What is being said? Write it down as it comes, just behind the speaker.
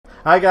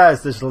Hi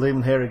guys, Digital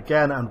Demon here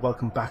again, and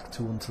welcome back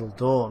to Until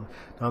Dawn.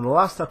 Now in the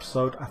last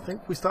episode, I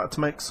think we started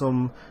to make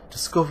some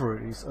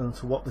discoveries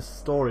into what this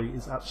story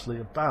is actually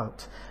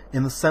about,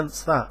 in the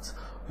sense that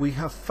we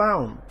have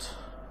found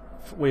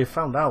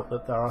out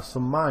that there are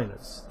some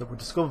miners that were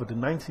discovered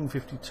in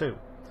 1952.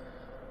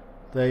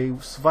 They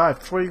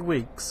survived 3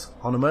 weeks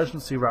on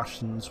emergency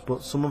rations,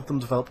 but some of them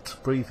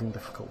developed breathing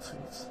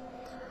difficulties.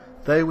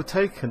 They were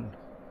taken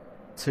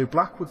to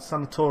Blackwood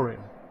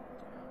Sanatorium,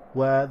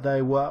 where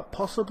they were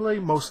possibly,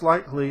 most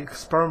likely,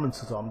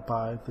 experimented on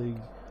by the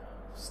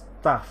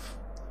staff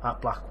at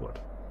Blackwood.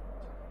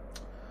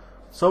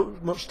 So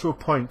much to a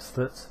point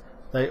that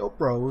they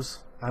uprose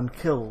and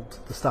killed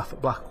the staff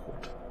at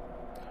Blackwood,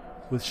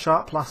 with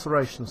sharp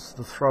lacerations to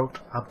the throat,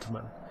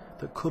 abdomen,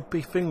 that could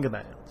be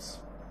fingernails.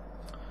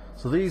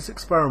 So these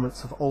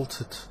experiments have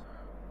altered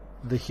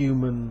the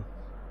human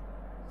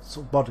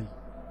sort of body,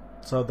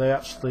 so they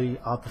actually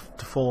are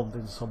deformed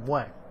in some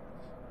way.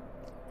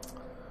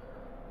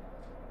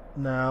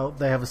 Now,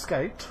 they have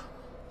escaped,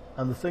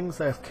 and the things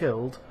they have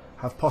killed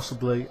have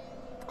possibly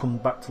come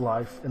back to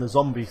life in a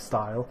zombie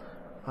style,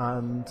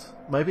 and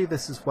maybe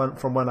this is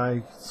from when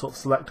I sort of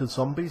selected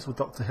zombies with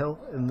Dr. Hill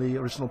in the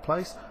original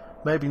place.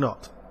 Maybe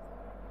not.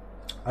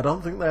 I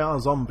don't think they are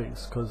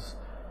zombies, because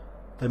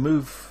they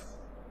move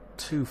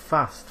too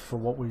fast for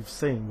what we've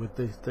seen, with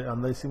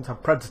and they seem to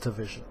have predator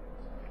vision.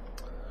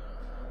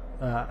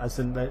 As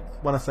in,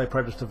 when I say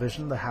predator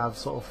vision, they have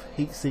sort of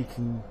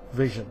heat-seeking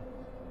vision.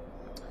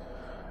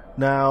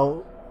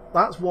 Now,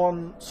 that's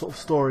one sort of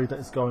story that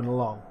is going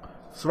along.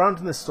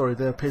 Surrounding this story,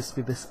 there appears to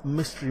be this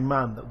mystery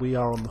man that we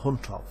are on the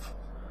hunt of,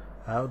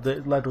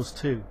 that led us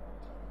to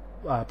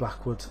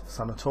Blackwood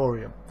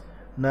Sanatorium.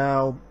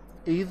 Now,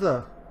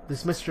 either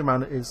this mystery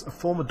man is a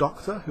former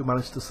doctor who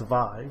managed to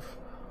survive,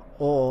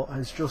 or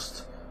he's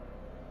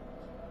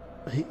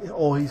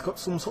got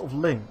some sort of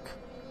link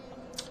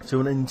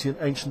to an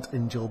ancient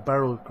Indian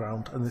burial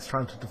ground and is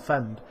trying to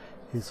defend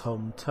his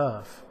home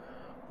turf,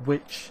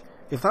 which,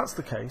 if that's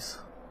the case,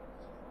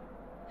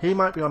 he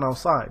might be on our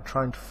side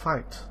trying to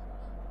fight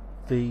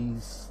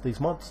these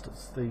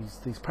monsters,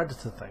 these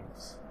predator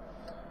things.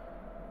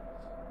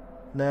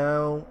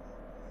 Now,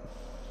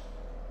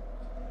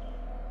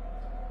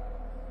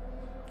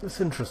 it's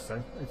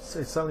interesting. It's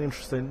certainly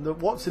interesting.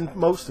 What's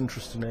most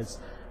interesting is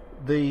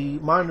the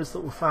miners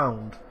that were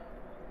found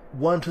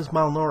weren't as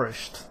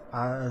malnourished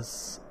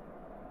as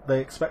they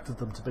expected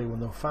them to be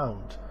when they were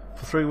found.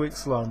 For 3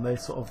 weeks alone,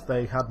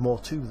 they had more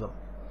to them.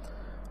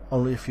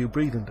 Only a few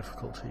breathing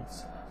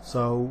difficulties.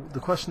 So the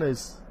question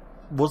is,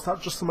 was that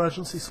just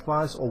emergency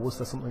supplies, or was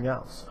there something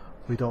else?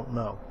 We don't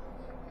know.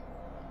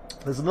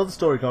 There's another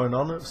story going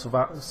on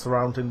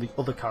surrounding the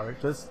other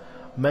characters,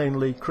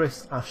 mainly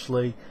Chris,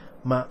 Ashley,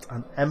 Matt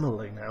and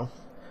Emily now,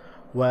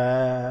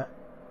 where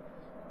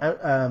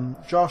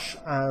Josh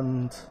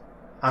and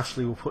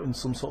Ashley were put in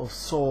some sort of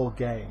Saw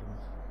game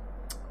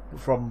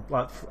from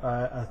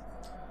a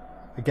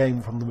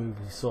game from the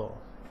movie Saw.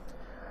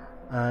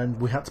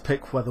 And we had to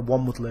pick whether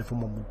one would live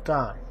and one would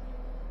die.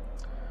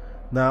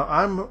 Now,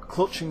 I'm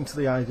clutching to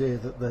the idea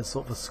that there's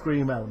sort of a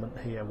Scream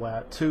element here,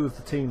 where two of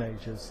the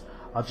teenagers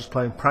are just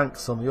playing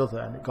pranks on the other,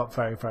 and it got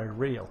very, very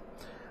real.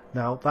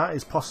 Now, that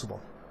is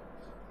possible.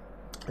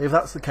 If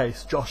that's the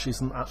case, Josh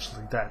isn't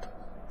actually dead.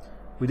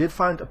 We did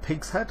find a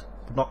pig's head,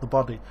 but not the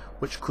body,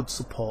 which could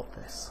support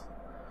this.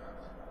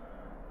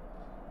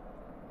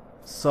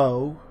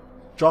 So,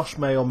 Josh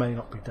may or may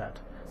not be dead.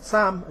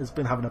 Sam has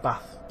been having a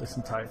bath this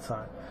entire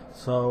time,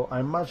 so I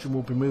imagine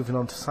we'll be moving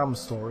on to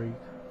Sam's story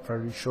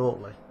very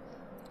shortly,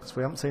 because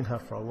we haven't seen her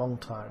for a long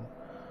time.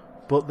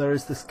 But there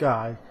is this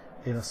guy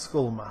in a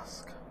skull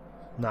mask.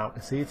 Now,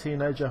 is he a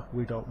teenager?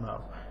 We don't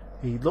know.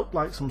 He looked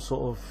like some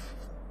sort of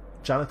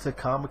janitor,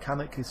 car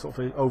mechanic, his sort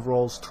of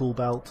overalls, tool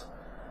belt,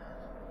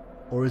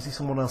 or is he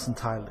someone else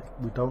entirely?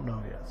 We don't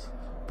know yet.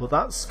 But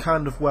that's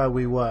kind of where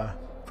we were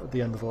at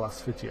the end of the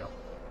last video.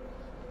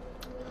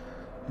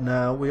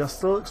 Now, we are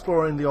still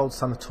exploring the old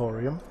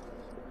sanatorium.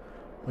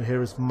 We're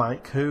here as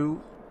Mike,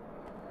 who,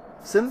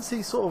 since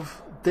he sort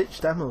of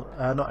ditched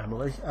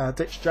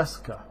ditched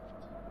Jessica,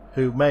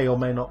 who may or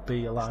may not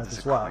be alive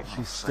as well.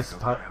 She's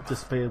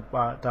disappeared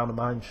down a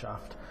mine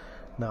shaft.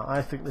 Now,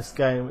 I think this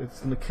game, if it's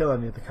going to kill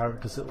any of the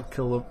characters, it will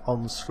kill them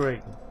on the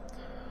screen.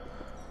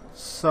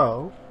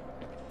 So,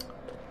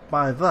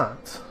 by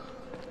that,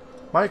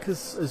 Mike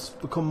has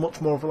become much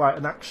more of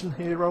an action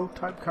hero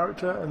type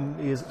character, and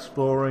he is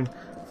exploring,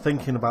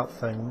 thinking about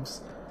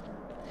things.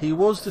 He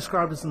was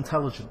described as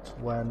intelligent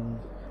when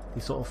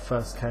he sort of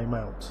first came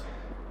out,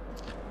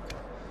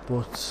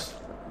 but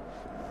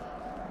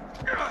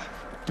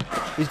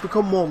he's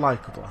become more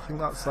likeable. I think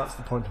that's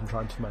the point I'm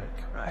trying to make.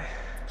 Right.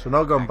 So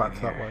now going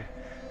back that way.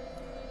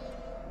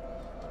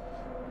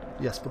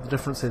 Yes, but the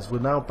difference is we're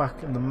now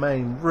back in the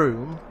main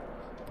room,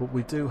 but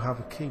we do have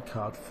a key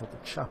card for the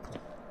chapel,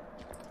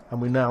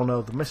 and we now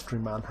know the mystery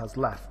man has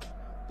left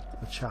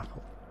the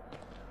chapel.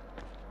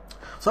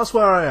 So that's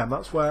where I am.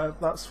 That's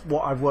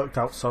what I've worked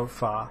out so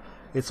far.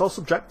 It's all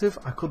subjective.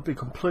 I could be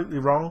completely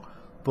wrong,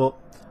 but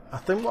I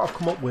think what I've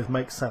come up with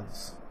makes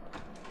sense.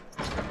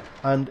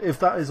 And if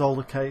that is all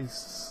the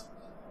case,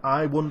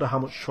 I wonder how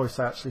much choice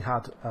I actually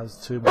had as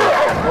to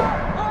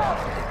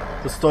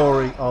the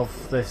story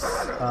of this.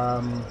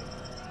 Okay.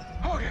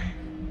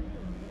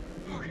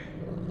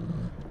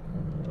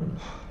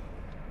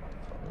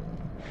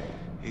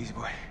 Easy,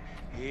 boy.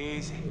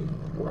 Easy.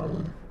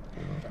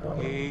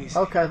 Easy.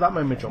 Okay, that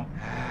made me jump.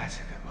 That's a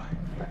good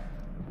boy.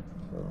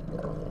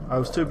 I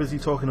was too busy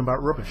talking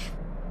about rubbish.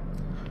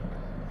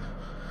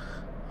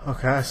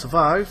 Okay, I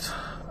survived.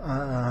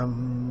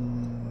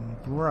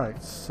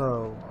 Right,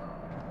 so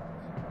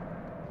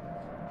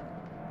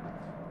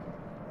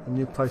a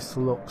new place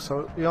to look.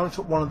 So he only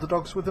took one of the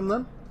dogs with him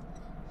then?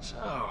 So,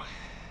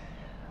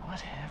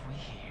 what have we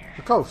here?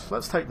 The coat.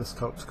 Let's take this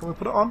coat. Can we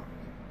put it on?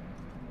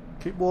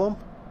 Keep warm.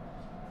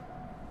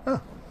 Yeah.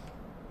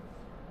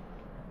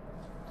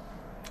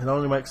 It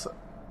only makes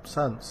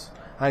sense.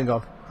 Hang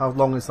on. How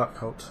long is that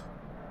coat?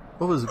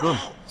 Oh, there's a gun.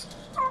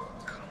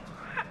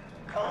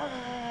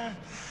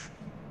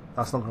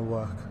 That's not going to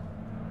work.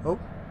 Oh.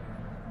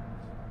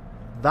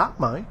 That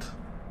might.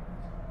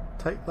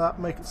 Take that,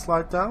 make it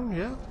slide down,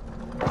 yeah.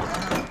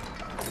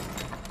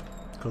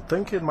 Good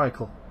thinking,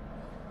 Michael.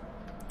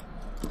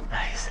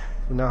 Nice.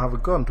 We now have a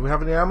gun. Do we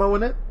have any ammo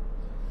in it?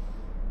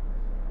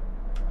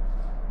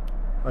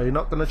 Are you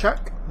not going to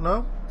check?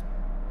 No?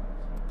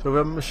 So we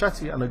have a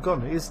machete and a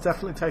gun. He is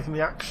definitely taking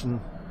the action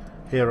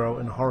hero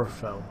in a horror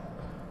film.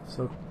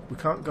 So we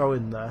can't go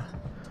in there.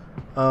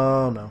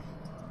 Oh no.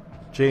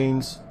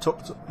 Jeans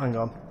tucked up. Hang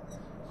on.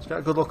 Let's get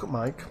a good look at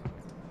Mike.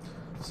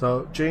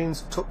 So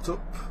jeans tucked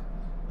up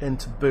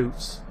into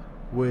boots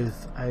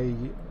with a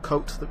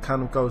coat that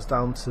kind of goes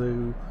down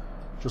to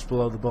just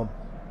below the bum.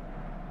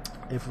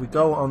 If we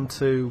go on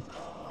to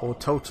our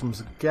totems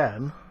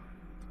again,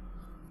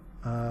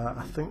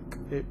 I think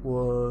it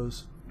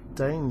was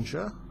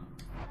danger.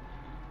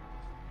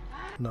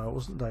 No, it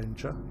wasn't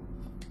danger.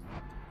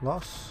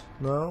 Loss?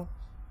 No.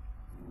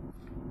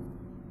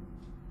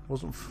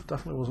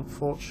 Definitely wasn't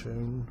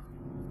fortune.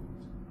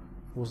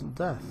 It wasn't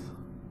death.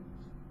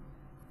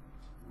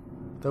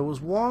 There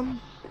was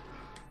one.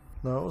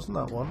 No, it wasn't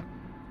that one.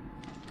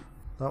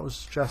 That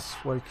was Jess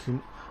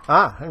waking.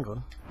 Ah, hang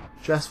on.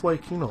 Jess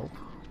waking up,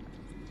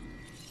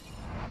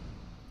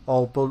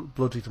 all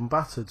bloodied and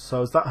battered.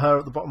 So is that her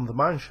at the bottom of the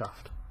mine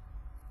shaft?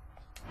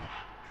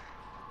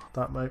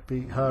 That might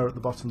be her at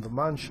the bottom of the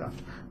mine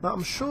shaft. Now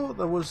I'm sure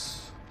there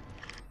was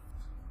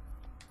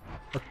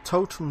a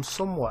totem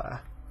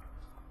somewhere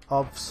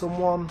of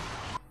someone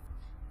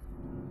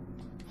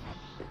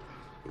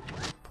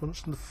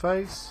punched in the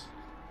face.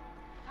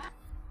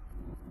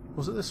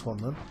 Was it this one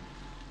then?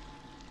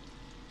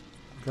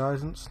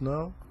 Guidance?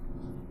 No.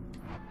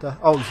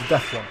 Oh, it's a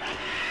death one.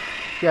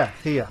 Yeah,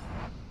 here.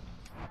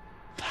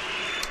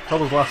 That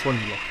was the last one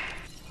you looked.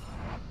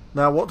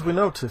 Now, what do we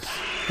notice?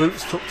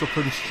 Boots tucked up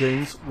in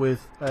jeans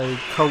with a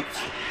coat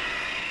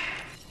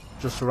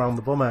just around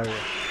the bum area.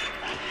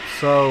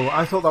 So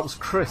I thought that was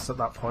Chris at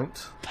that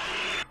point.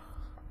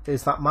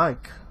 Is that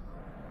Mike?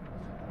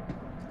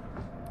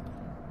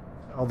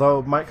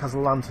 Although Mike has a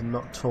lantern,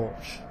 not a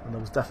torch, and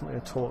there was definitely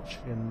a torch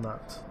in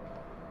that.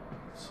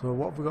 So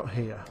what have we got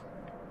here?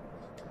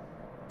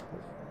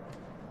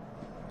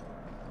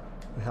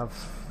 We have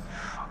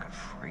Fucking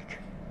freak.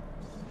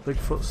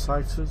 Bigfoot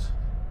sighted.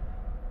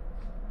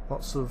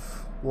 Lots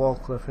of wall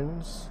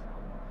clippings.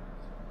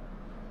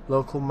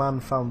 Local man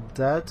found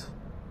dead.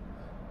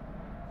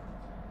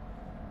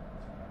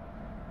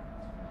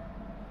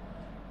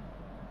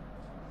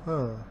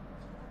 Huh.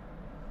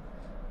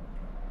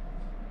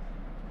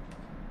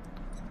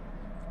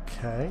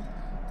 Okay.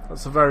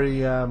 That's a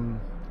very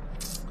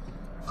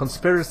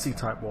conspiracy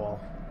type wall.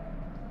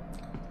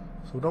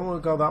 So we don't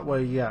want to go that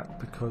way yet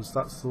because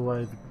that's the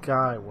way the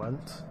guy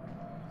went.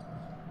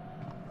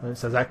 And it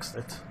says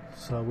exit.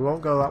 So we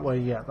won't go that way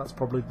yet. That's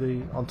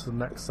probably onto the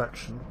next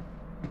section.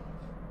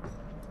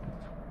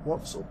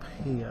 What's up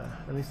here?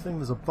 Anything?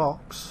 There's a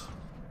box.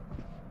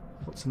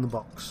 What's in the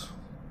box?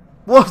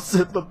 What's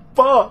in the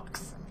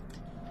box?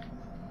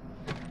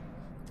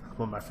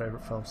 One of my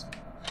favourite films.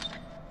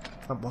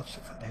 I've watched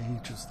it for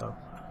ages though.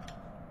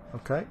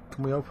 Okay,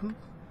 can we open?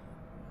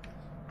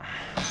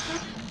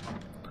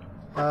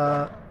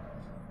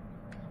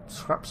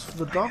 Scraps for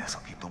the dog.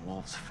 This'll keep the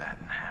wolves fat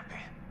and happy.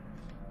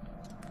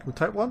 Can we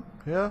take one?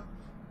 Yeah.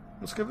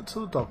 Let's give it to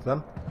the dog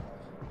then.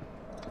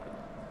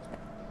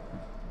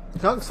 You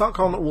can't start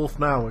calling it a wolf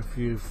now if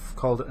you've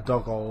called it a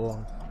dog all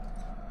along.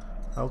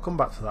 I'll come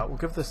back to that. We'll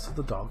give this to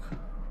the dog.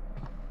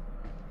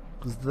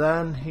 Because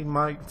then he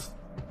might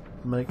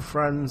make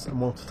friends and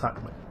won't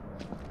attack me.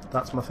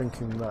 That's my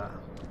thinking there.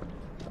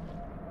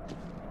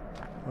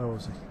 Where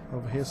was he?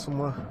 Over here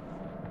somewhere?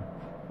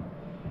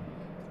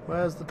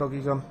 Where's the doggy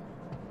gone?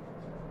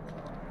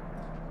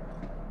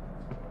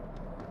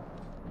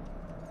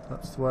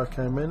 That's the way I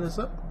came in, is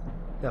it?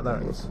 Yeah, there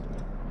it is.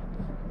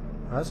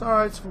 That's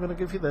alright, I'm going to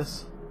give you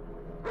this.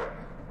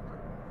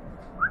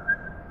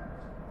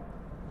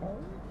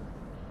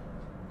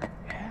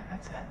 Yeah,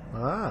 that's it.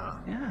 Ah.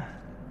 Yeah.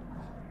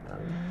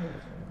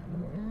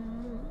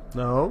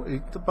 No,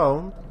 eat the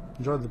bone.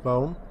 Enjoy the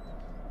bone.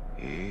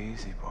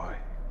 Easy, boy.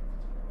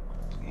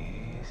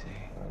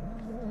 Easy.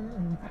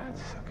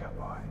 That's a good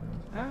boy.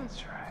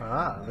 That's right.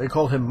 Ah, they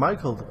call him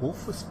Michael, the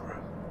Wolf Whisperer.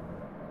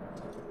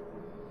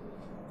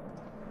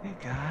 Hey,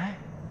 guy.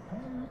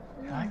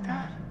 You like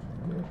that?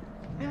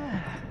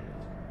 Yeah.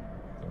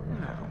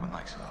 Everyone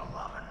likes a little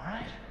loving,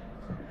 right?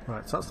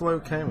 Right, so that's the way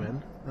we came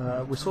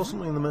in. We saw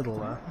something in the middle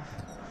there.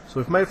 So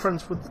we've made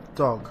friends with the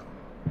dog.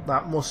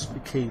 That must be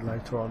key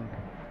later on.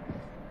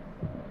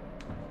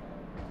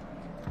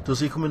 Does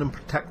he come in and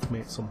protect me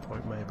at some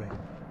point, maybe?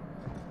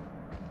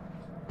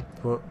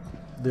 But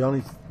the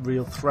only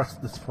real threat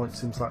at this point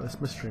seems like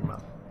this mystery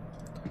man,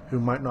 who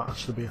might not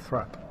actually be a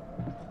threat.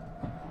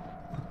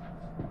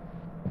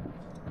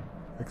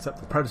 Except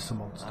the predator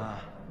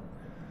monster.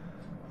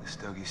 The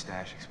stogie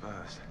stash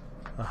exposed.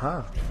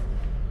 Aha.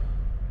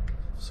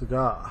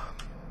 Cigar.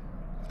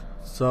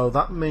 So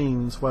that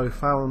means where we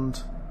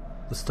found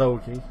the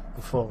stogie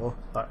before,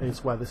 that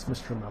is where this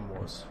mystery man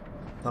was.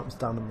 That was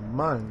down in the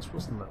mines,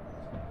 wasn't it?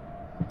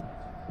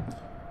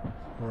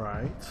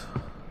 Right.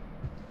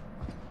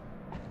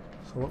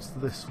 So what's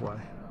this way?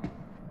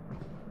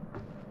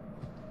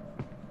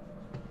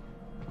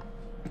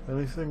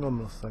 Anything or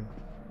nothing?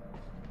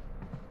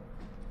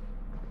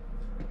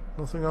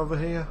 Nothing over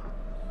here?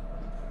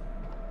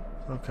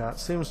 Okay, it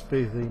seems to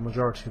be the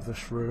majority of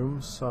this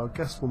room, so I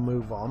guess we'll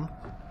move on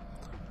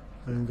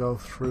and go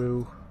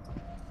through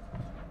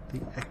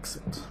the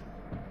exit.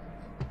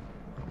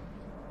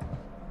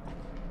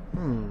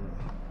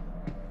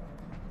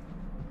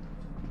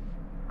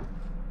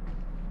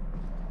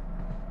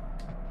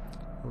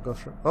 We'll go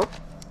through.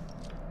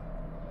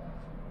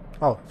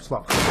 Oh, it's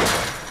locked.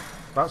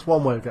 That's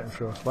one way of getting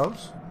through, I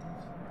suppose.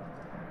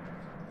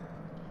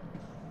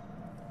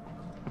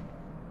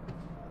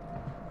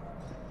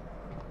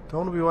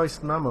 Don't want to be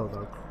wasting ammo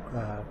though.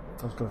 I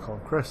was going to call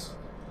him Chris.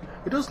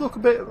 It does look a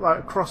bit like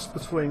a cross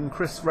between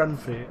Chris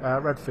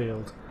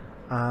Redfield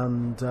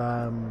and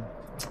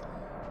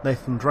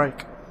Nathan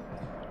Drake.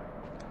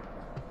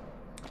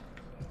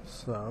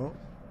 So,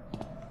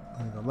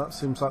 hang on, that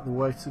seems like the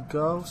way to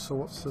go. So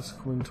what's this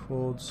coming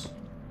towards?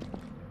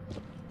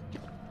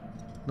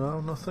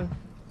 No, nothing?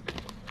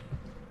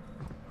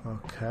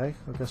 Okay,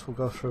 I guess we'll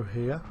go through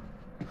here.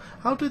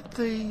 How did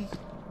the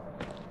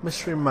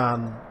mystery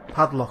man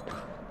padlock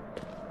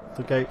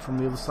the gate from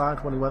the other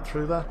side when he went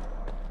through there?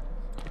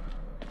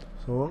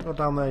 So we won't go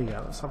down there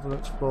yet. Let's have an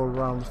explore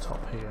around the top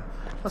here.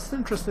 That's an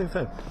interesting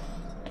thing.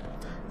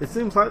 It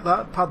seems like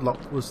that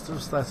padlock was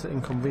just there to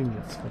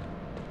inconvenience me.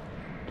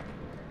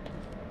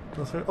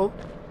 Nothing. Oh,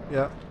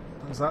 yeah.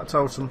 Is that a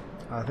totem?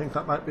 I think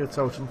that might be a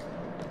totem.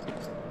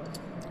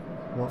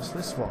 What's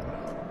this one?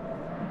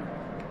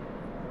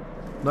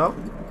 No.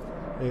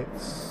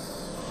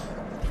 It's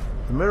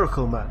the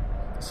Miracle Men.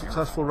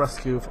 Successful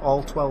rescue of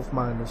all 12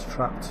 miners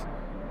trapped.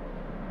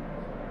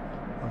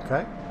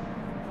 Okay.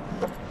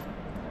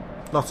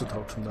 Not a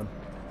totem then.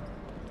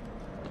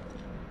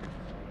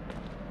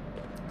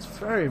 It's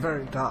very,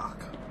 very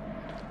dark.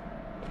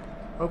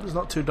 Hope it's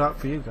not too dark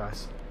for you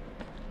guys.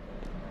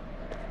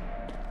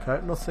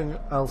 Okay, nothing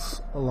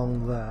else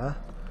along there.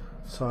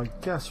 So I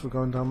guess we're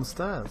going down the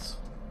stairs.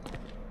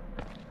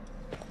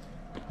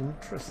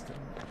 Interesting.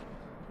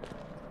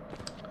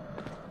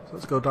 So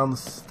let's go down the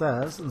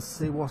stairs and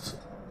see what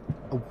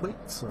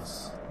awaits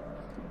us.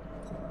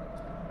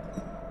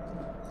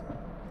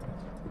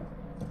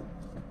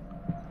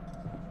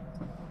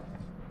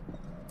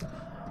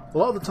 A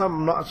lot of the time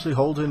I'm not actually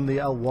holding the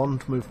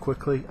L1 to move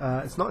quickly.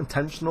 It's not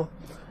intentional.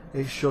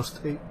 It's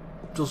just, it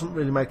doesn't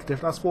really make a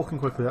difference. That's walking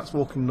quickly, that's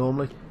walking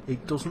normally.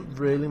 It doesn't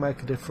really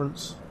make a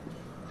difference.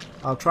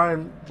 I'll try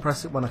and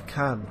press it when I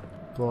can,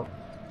 but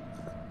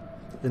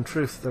in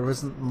truth there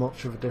isn't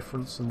much of a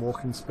difference in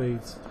walking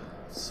speeds.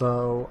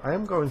 So I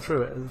am going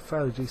through it at a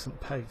fairly decent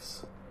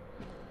pace.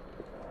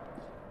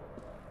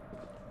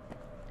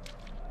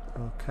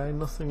 Okay,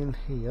 nothing in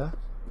here.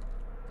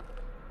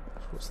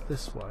 So what's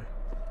this way?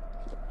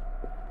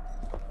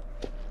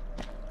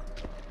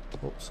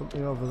 Oh,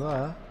 something over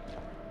there.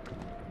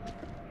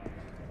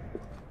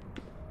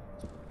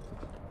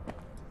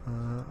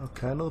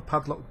 Okay, another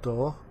padlocked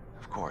door.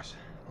 Of course,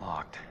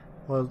 locked.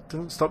 Well, it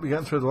didn't stop you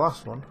getting through the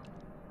last one.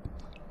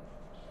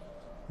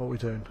 What are we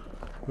doing?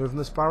 Moving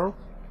this barrel?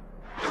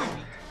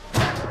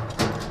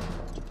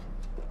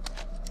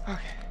 Okay.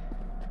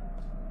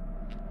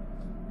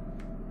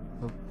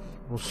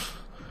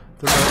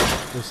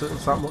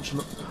 There's that much.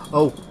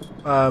 Oh,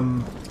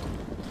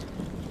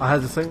 I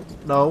had to think.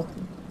 No.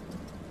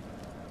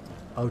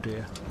 Oh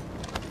dear.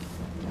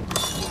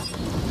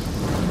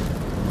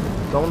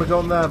 Don't want to go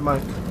in there,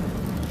 Mike.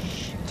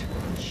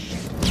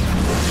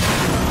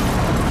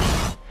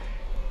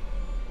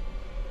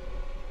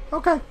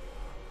 Okay.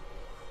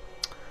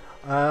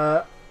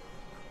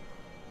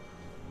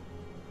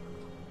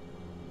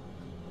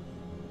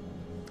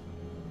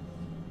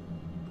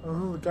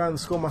 Oh, the guy in the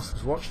skull mask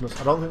is watching us.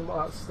 I don't think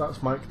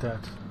that's Mike dead.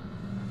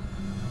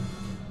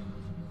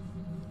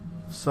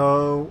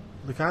 So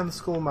the guy in the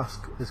skull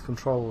mask is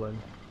controlling.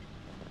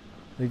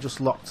 And he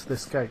just locked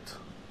this gate.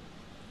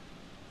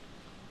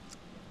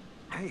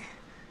 Hey,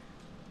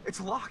 it's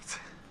locked.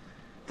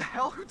 The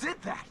hell? Who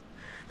did that?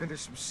 And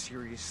there's some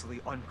seriously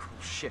uncool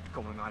shit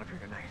going on up here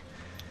tonight.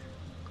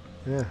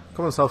 Yeah,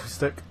 come on, selfie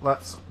stick.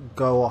 Let's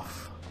go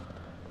off.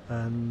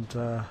 And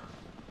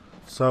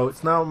so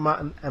it's now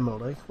Matt and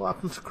Emily. What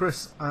happened to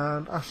Chris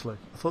and Ashley?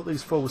 I thought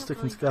these four were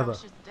sticking together.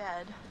 Josh is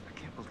dead. I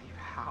can't believe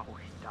how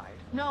he died.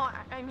 No,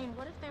 I mean,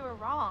 what if they were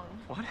wrong?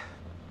 What?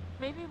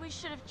 Maybe we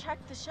should have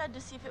checked the shed to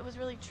see if it was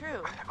really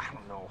true. I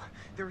don't know.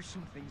 There are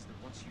some things that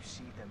once you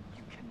see them,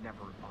 you can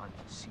never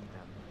unsee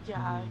them.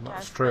 Yeah, I guess.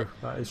 That's true.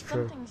 That is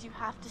true. Some things you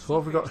have to see So what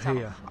have we for got yourself.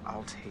 here?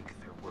 I'll take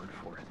their word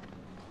for it.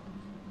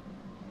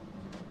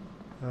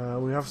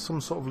 We have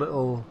some sort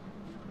of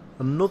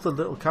another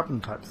little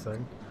cabin type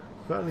thing.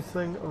 Got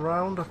anything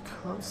around? I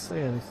can't see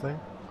anything.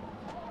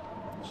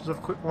 Just have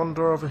a quick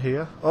wander over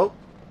here. Oh!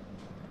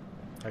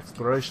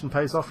 Exploration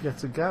pays off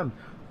yet again.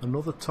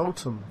 Another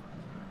totem.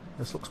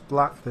 This looks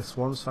black, this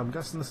one, so I'm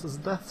guessing this is a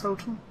death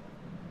totem.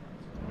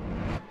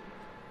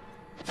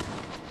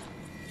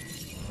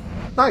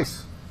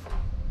 Nice!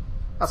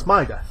 That's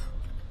my death.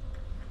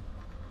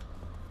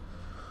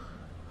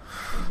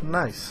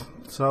 Nice.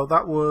 So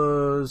that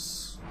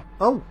was...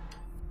 Oh!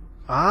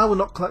 Ah, we're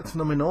not collecting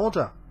them in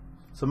order.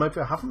 So maybe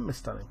I haven't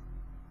missed any.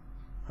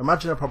 I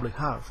imagine I probably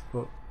have,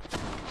 but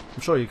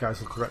I'm sure you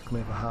guys will correct me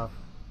if I have.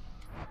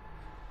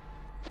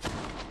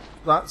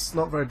 That's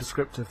not very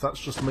descriptive, that's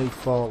just me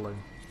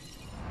falling.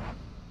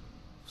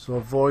 So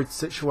avoid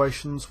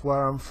situations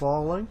where I'm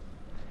falling.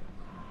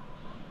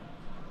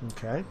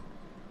 Okay.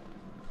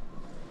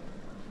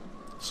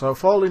 So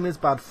falling is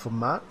bad for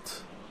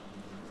Matt.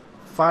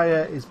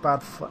 Fire is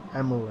bad for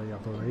Emily, I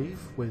believe,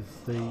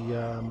 with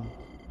the...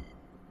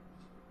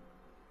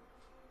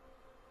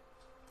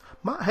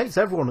 Matt hates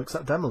everyone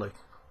except Emily.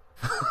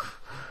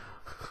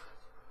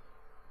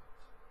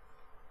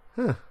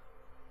 Huh.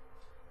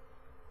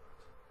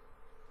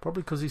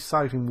 Probably because he's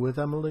siding with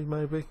Emily,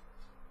 maybe.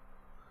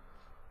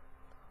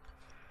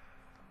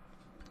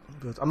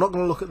 Good. I'm not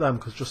going to look at them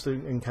because just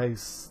in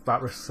case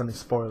that risks any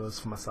spoilers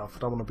for myself. I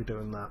don't want to be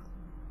doing that.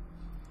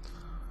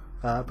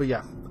 But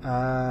yeah,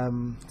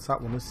 it's that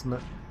one, isn't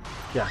it?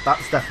 Yeah,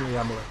 that's definitely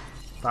Emily.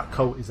 That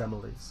coat is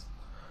Emily's.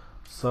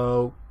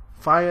 So,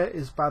 fire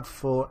is bad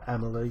for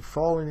Emily.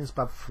 Falling is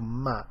bad for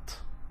Matt.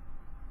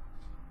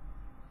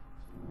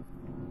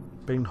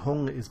 Being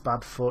hung is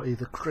bad for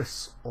either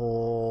Chris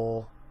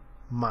or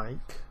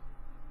Mike.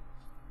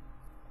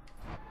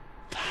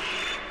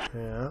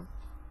 Yeah.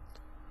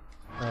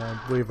 And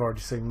we've already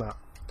seen that.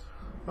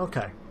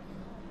 Okay.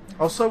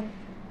 Also,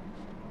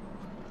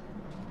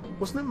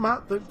 wasn't it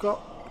Matt that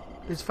got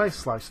his face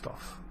sliced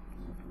off?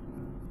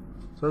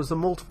 So there's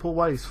multiple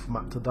ways for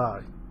Matt to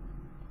die.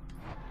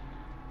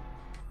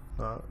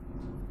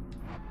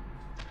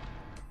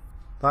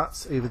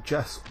 That's either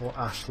Jess or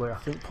Ashley. I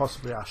think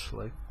possibly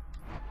Ashley.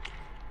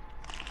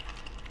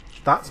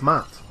 That's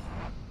Matt.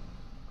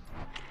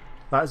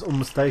 That is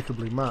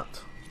unmistakably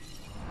Matt.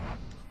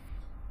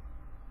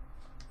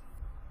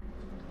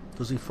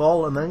 Does he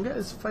fall and then get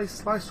his face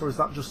sliced, or is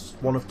that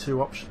just one of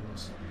two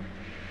options?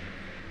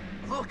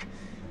 Look!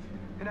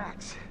 An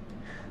axe.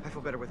 I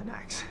feel better with an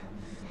axe.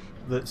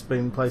 That's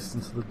been placed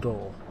into the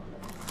door.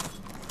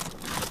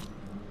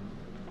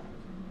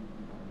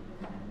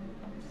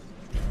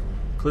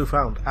 Clue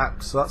found.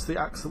 Axe. So that's the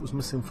axe that was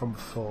missing from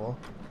before.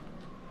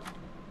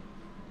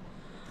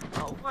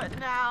 Oh, what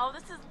now?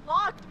 This is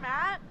locked,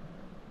 Matt.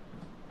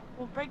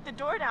 Well, break the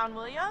door down,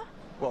 will ya?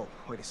 Whoa,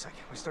 wait a second.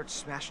 We start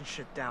smashing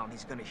shit down,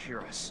 he's gonna hear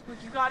us. Look,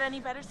 you got any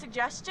better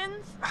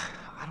suggestions?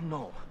 I don't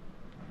know.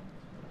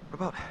 What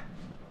about...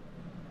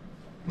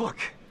 Look!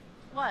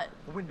 What?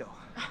 A window.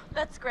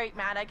 That's great,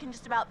 Matt. I can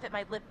just about fit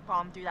my lip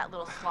balm through that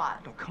little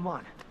slot. No, come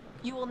on.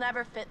 You will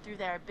never fit through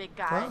there, big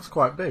guy. That's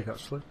quite big,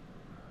 actually.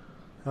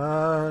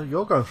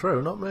 You're going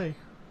through, not me.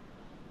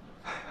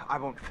 I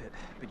won't fit,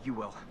 but you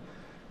will.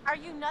 Are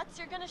you nuts?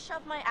 You're gonna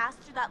shove my ass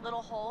through that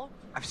little hole?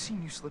 I've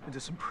seen you slip into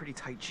some pretty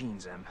tight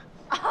jeans, Em.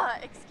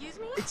 Excuse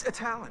me? It's a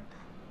talent.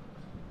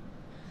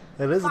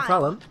 It is Fine, a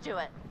talent. do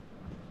it.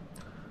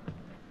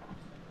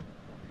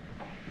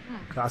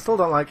 I still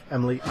don't like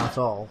Emily at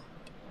all.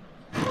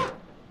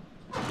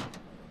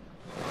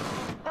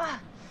 Alright.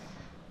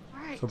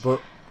 So, but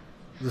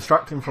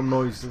distracting from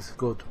noise is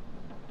good.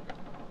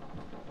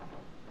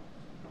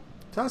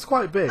 That's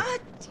quite big. God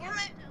damn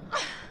it.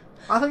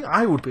 I think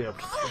I would be able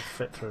to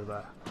fit through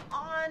there.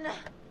 On.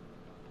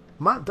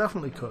 Matt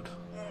definitely could.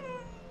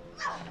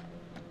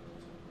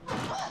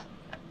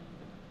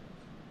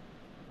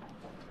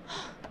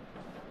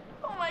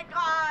 Oh my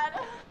god.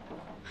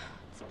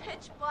 It's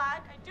pitch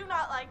black. I do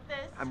not like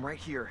this. I'm right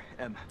here,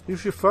 Em.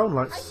 Use your phone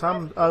like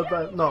Sam. No,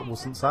 it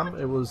wasn't Sam.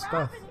 It was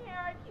Crap Beth. in here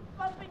I keep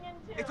bumping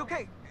into. It's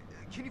okay.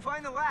 Can you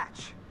find the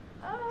latch?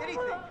 Anything.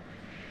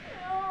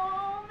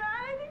 Oh, man,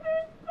 I think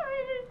there's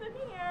spiders in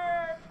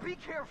here. Be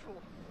careful.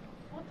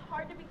 Well, it's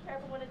hard to be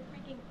careful when it's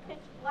freaking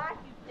pitch black,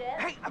 you did.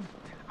 Hey,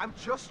 I'm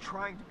just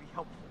trying to be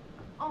helpful.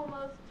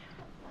 Almost.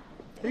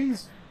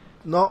 He's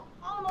not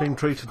being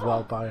treated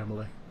well by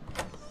Emily.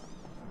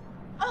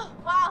 Oh,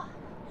 wow.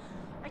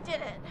 I did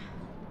it.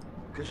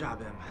 Good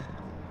job,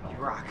 Em. You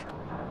rock.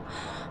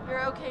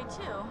 You're okay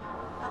too.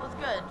 That was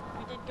good.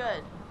 We did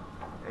good.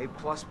 A++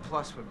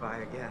 would buy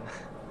again.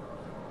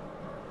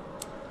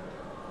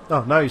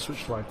 Oh, now you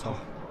switch the light on.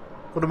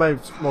 Would have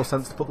made more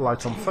sense to put the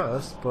light on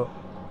first, but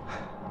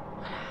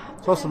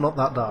it's also not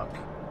that dark.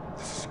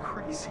 This is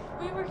crazy.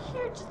 We were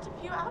here just a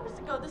few hours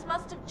ago. This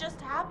must have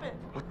just happened.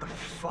 What the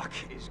fuck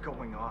is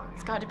going on?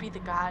 It's got to be the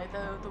guy,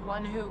 though, the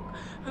one who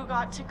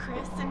got to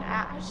Chris and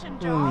Ash and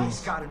Josh.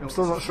 He's gotta know I'm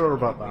still not sure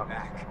about that.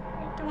 Back.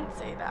 Don't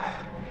say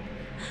that.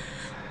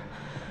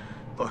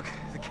 Look,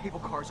 the cable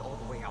car's all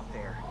the way out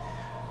there.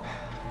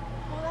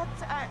 Well,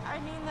 I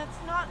mean, that's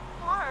not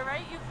far,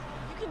 right? You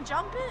can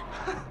jump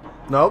it?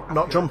 Nope,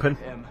 not jumping.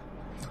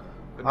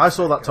 I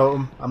saw that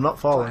totem. I'm not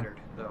falling.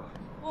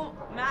 Well,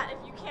 Matt,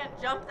 if you can't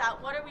jump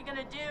that, what are we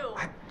gonna do?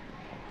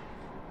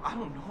 I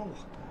don't know.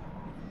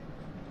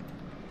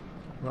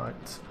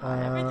 Right.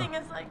 Everything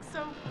is like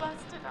so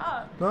busted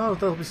up. No,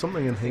 there'll be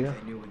something in I think here.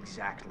 they knew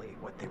exactly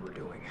what they were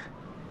doing.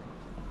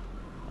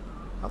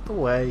 Out the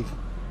way.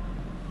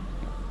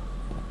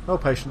 No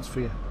patience for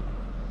you.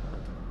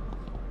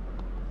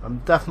 I'm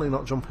definitely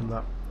not jumping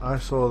that. I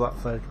saw that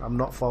thing. I'm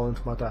not falling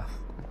to my death.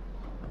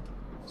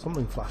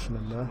 Something flashing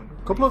in there.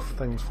 A couple of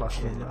things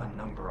flashing in there. A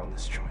number on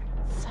this joint.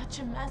 Such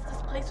a mess.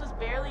 This place was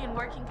barely in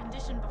working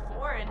condition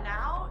before, and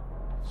now?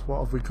 So what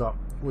have we got?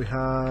 We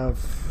have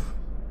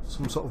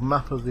some sort of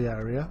map of the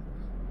area.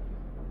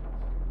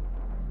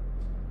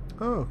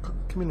 Oh,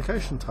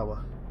 communication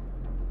tower.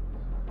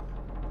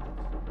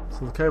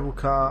 So the cable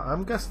car,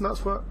 I'm guessing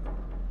that's what...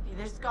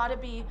 There's gotta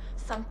be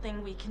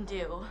something we can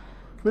do.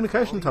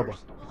 Communication tower. Well,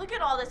 look at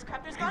all this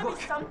crap. There's gotta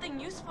be something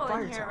useful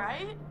in here,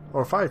 right?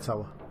 Or a fire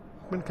tower.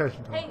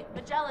 Communication tower. Hey,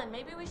 Magellan,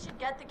 maybe we should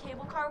get the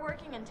cable car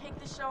working and take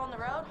this show on the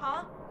road,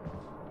 huh?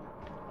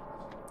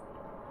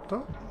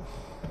 Don't...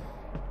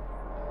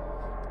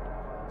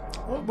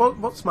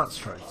 What's Matt's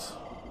traits?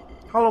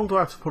 How long do I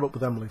have to put up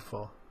with Emily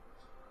for?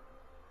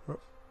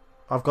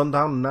 I've gone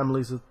down in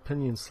Emily's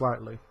opinion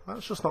slightly.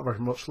 That's just not very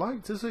much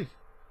liked, is he?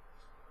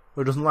 Or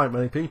he doesn't like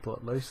many people,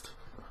 at least.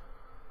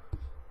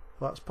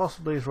 Well, that's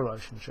possibly his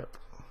relationship.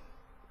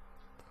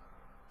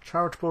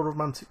 Charitable,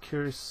 romantic,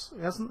 curious.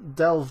 He hasn't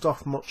delved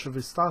off much of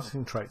his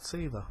starting traits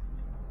either.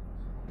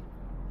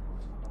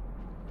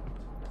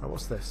 Now,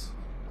 what's this?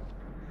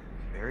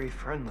 Very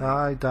friendly.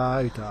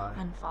 Die.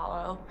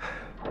 Unfollow.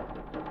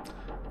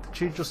 Did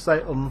she just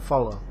say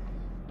unfollow?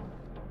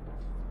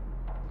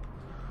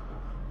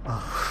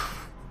 Oh.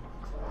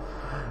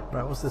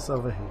 Right, what's this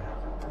over here?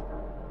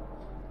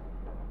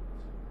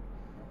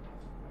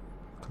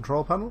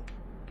 Control panel?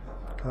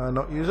 Can I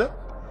not use it?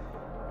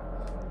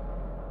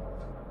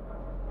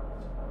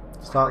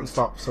 Start and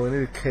stop, so we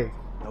need a key.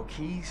 No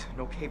keys,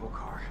 no cable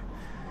car.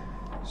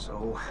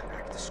 So,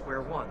 back to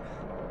square one.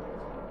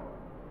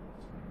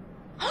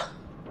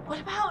 What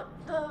about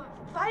the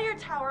fire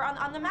tower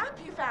on the map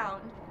you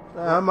found?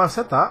 I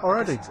said that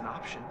already. It's an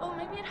option. Oh,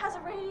 maybe it has a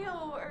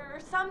radio or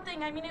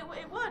something. I mean, it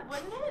would,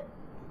 wouldn't it?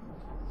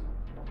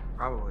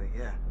 Probably,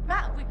 yeah.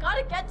 Matt, we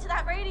gotta get to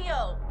that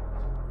radio.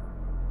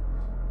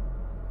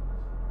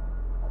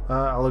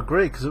 I'll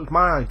agree, because it was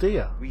my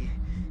idea. We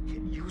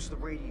can use the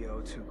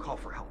radio to call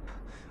for help.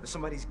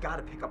 Somebody's got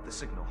to pick up the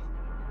signal.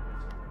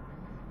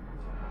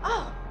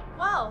 Oh,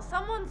 well,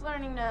 someone's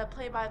learning to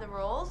play by the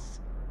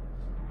rules.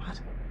 What?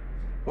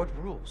 What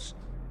rules?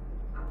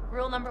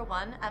 Rule number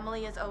 1,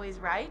 Emily is always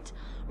right.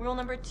 Rule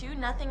number 2,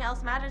 nothing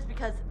else matters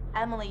because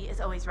Emily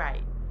is always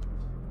right.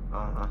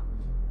 Uh-huh.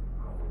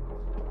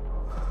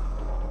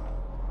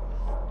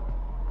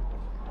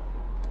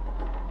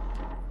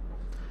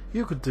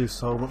 You could do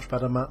so much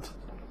better, Matt.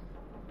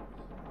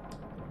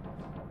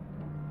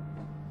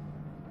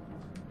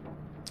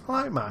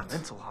 I like Matt.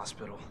 Mental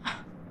hospital.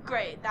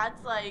 Great,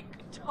 that's like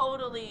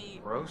totally...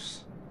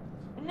 Gross?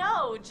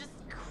 No, just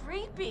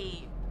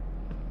creepy.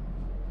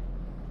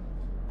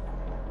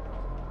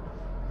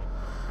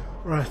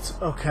 Right,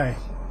 okay.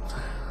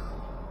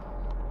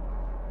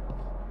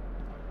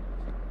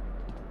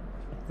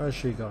 Where's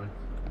she going?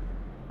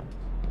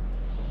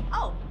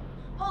 Oh,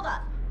 hold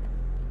up.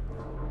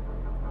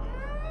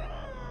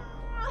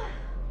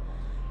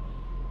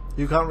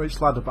 You can't reach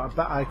the ladder, but I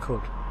bet I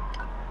could.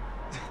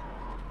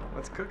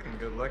 What's cooking?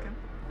 Good looking?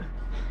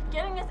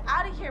 Getting us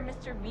out of here,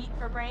 Mr. Meat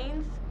for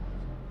Brains.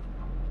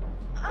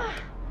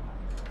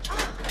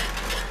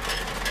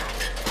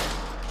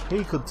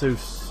 He could do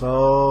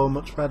so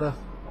much better.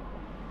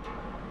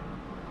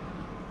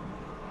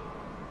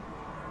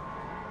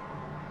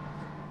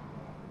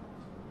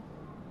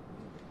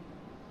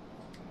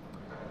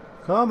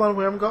 Come on,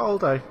 we haven't got all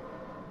day.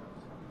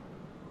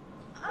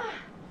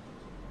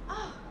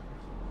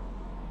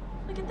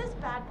 Look at this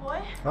bad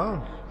boy.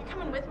 Oh, You're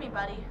coming with me,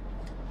 buddy.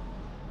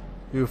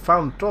 you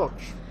found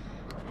Dutch.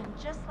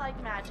 And just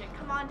like magic,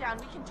 come on down.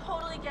 We can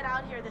totally get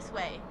out here this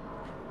way.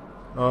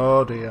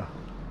 Oh dear.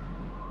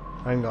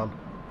 Hang on.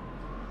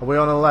 Are we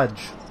on a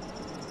ledge?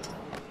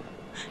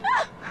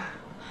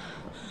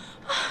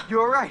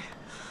 You alright?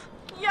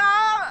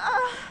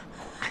 Yeah,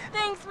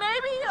 thanks.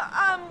 Maybe,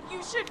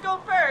 you should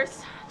go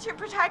first to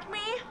protect me.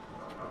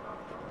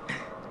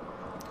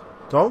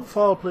 Don't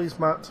fall, please,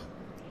 Matt.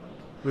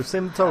 We've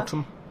seen the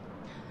totem.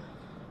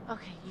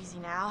 Okay, easy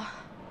now.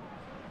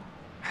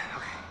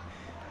 Okay.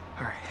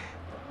 Alright.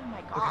 Oh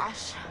my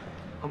gosh.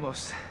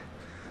 Almost.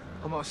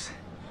 Almost.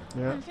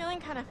 Yeah. I'm feeling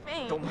kind of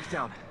faint. Don't look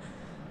down.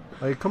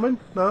 Are you coming?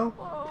 No?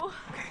 Whoa.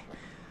 Okay.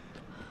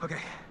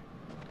 Okay.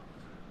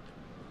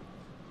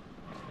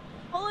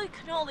 Holy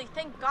cannoli,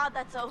 thank God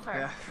that's over.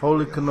 Yeah.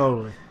 Holy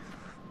cannoli.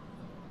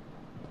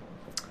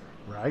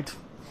 Right.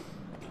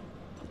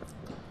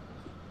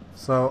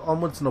 So,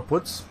 onwards and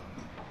upwards.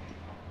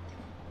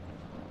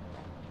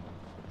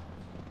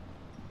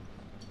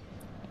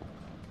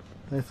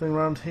 Anything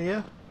around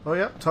here? Oh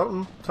yeah,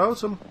 totem.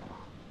 Totem.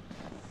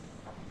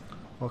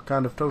 What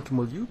kind of totem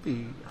will you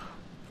be?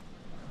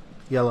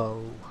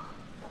 Yellow.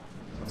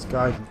 That's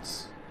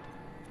guidance.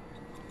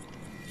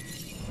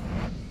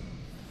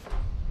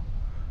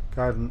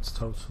 Guidance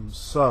totem.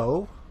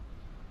 So,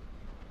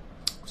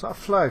 was that a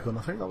flare gun?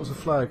 I think that was a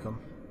flare gun.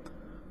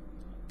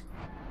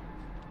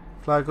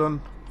 Flare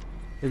gun.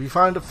 If you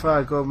find a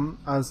flare gun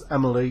as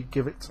Emily,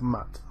 give it to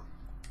Matt.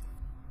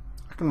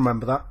 I can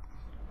remember that.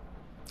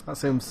 That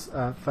seems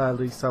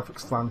fairly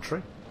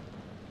self-explanatory.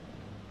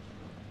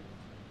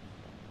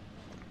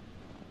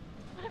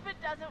 What if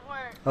it doesn't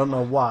work? I don't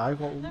know why,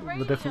 what The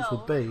the difference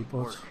radio. would be,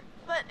 but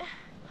But,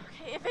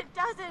 okay, if it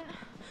doesn't,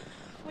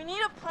 we need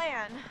a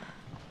plan.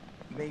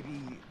 Maybe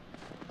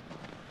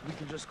we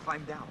can just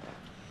climb down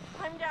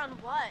Climb down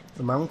what?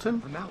 the mountain?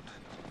 the mountain.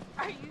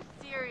 Are you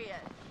serious?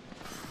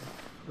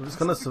 If it's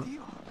gonna, What's the big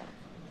deal?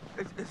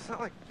 It's not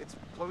like it's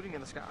floating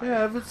in the sky.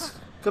 yeah, if it's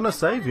gonna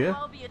save you.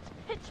 Well, it's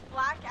pitch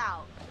black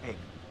out. Hey,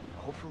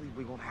 hopefully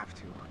we won't have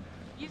to.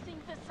 You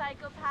think the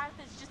psychopath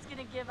is just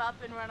gonna give up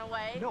and run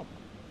away? No.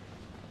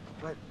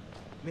 But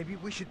maybe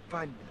we should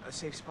find a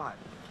safe spot.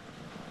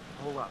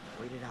 Hole up,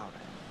 wait it out.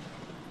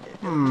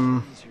 It'll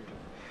be easier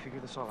to figure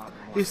this all out.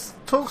 in one. He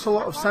talks a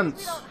lot of As long as we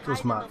sense, don't does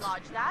hide in Matt. the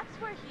lodge, that's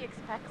where he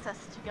expects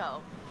us to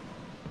go.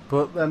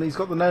 But then he's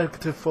got the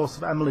negative force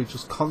of Emily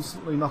just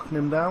constantly knocking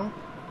him down.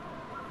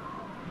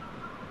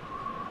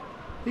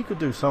 He could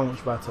do so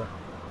much better.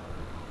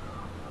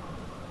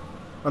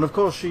 And of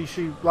course she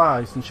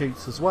lies and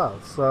cheats as well,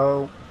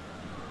 so...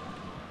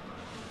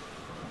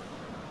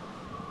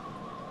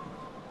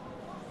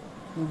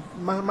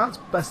 Matt's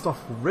best off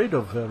rid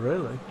of her,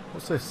 really.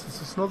 What's this? Is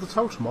this another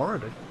totem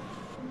already?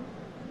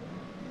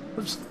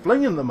 They're just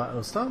flinging them at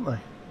us, aren't they?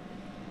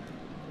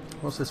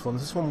 What's this one?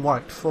 Is this one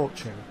white?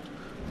 Fortune.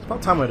 It's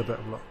about time we had a bit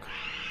of luck.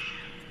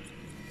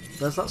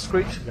 There's that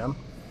screech again.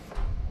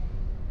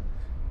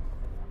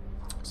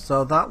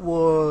 So that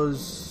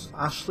was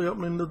Ashley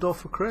opening the door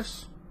for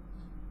Chris.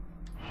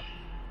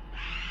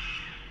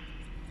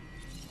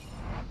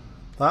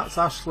 That's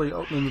Ashley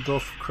opening the door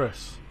for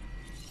Chris.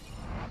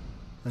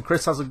 And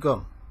Chris has a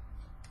gun.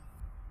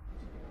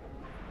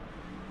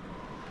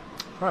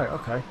 Right,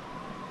 okay.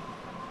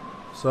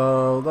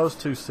 So those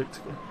two stick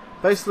together.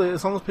 Basically,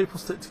 as long as people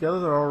stick together,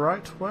 they're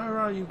alright. Where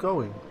are you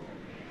going?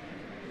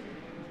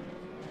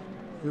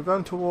 You're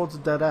going towards a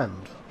dead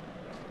end.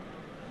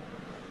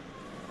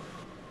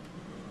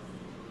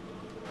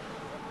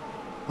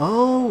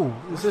 Oh,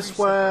 is this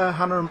where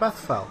Hannah and Beth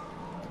fell?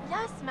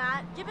 Yes,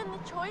 Matt. Given the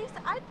choice,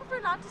 I'd prefer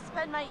not to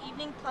spend my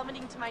evening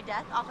plummeting to my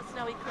death off a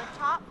snowy cliff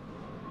top.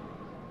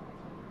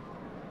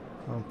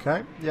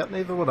 Okay, yep,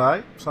 neither would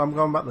I. So I'm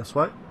going back this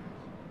way.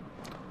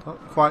 Don't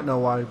quite know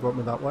why he brought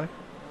me that way.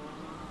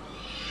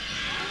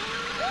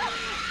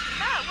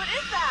 Matt, what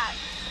is that?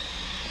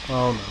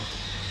 Oh no.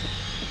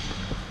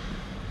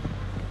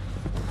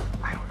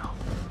 I don't know.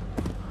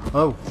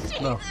 Oh,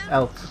 no. Jesus.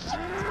 Elk.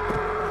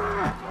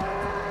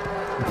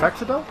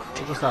 Infected elk?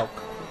 Or just elk?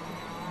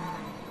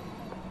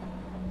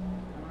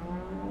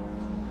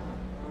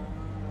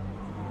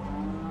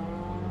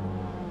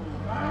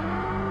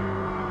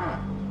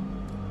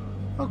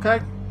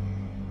 Okay.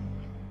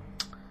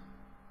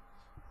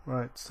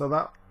 Right, so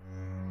that...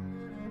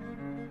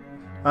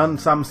 And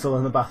Sam's still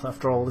in the bath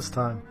after all this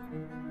time.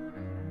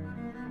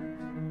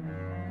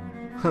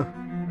 Huh.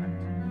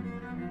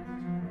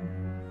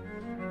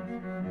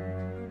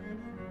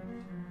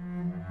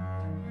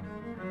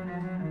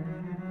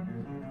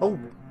 Oh!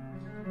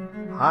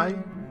 Hi!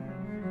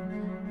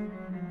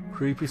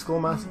 Creepy skull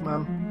mask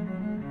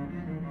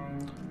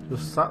man.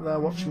 Just sat there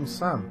watching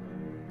Sam.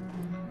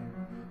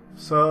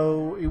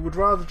 So he would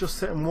rather just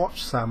sit and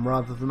watch Sam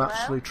rather than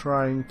actually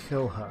try and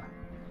kill her.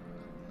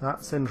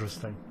 That's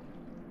interesting.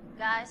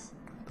 Guys,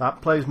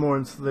 That plays more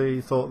into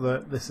the thought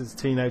that this is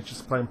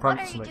teenagers playing what are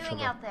pranks you on each doing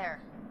other. out there?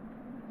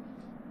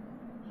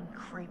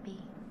 Creepy.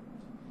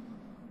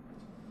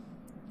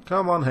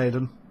 Come on,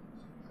 Hayden.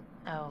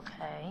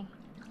 Okay.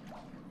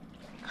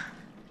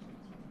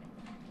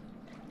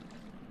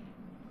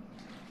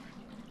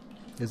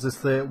 Is this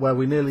the where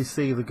we nearly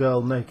see the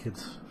girl naked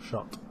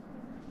shot?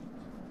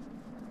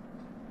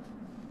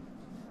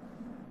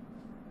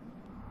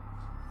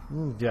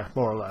 Yeah,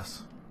 more or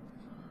less.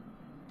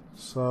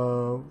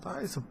 So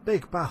that is a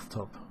big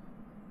bathtub.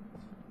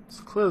 It's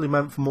clearly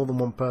meant for more than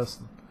one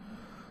person.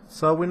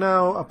 So we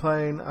now are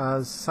playing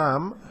as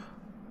Sam,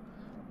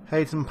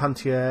 Hayden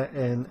Pantier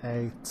in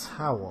a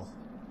towel.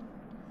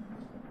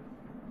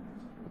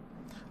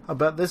 I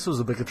bet this was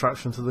a big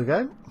attraction to the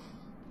game.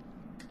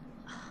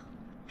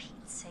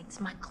 Pete's sakes,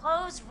 my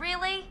clothes,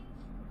 really?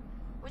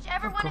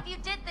 Whichever one of you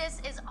did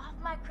this is off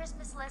my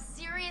Christmas list.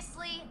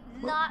 Seriously,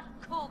 not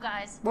cool,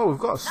 guys. Well, we've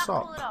got a Not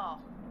sock. cool at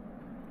all.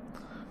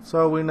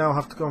 So we now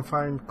have to go and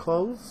find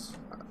clothes.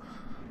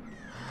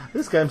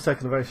 This game's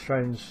taken a very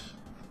strange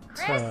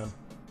turn.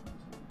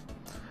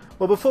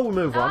 Well, before we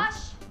move on,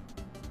 Josh?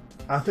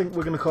 I think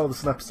we're going to call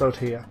this an episode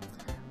here.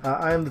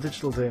 I am the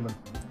Digital Demon.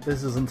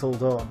 This is Until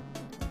Dawn.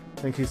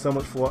 Thank you so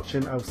much for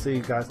watching. I'll see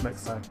you guys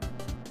next time.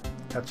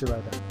 Catch you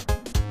later.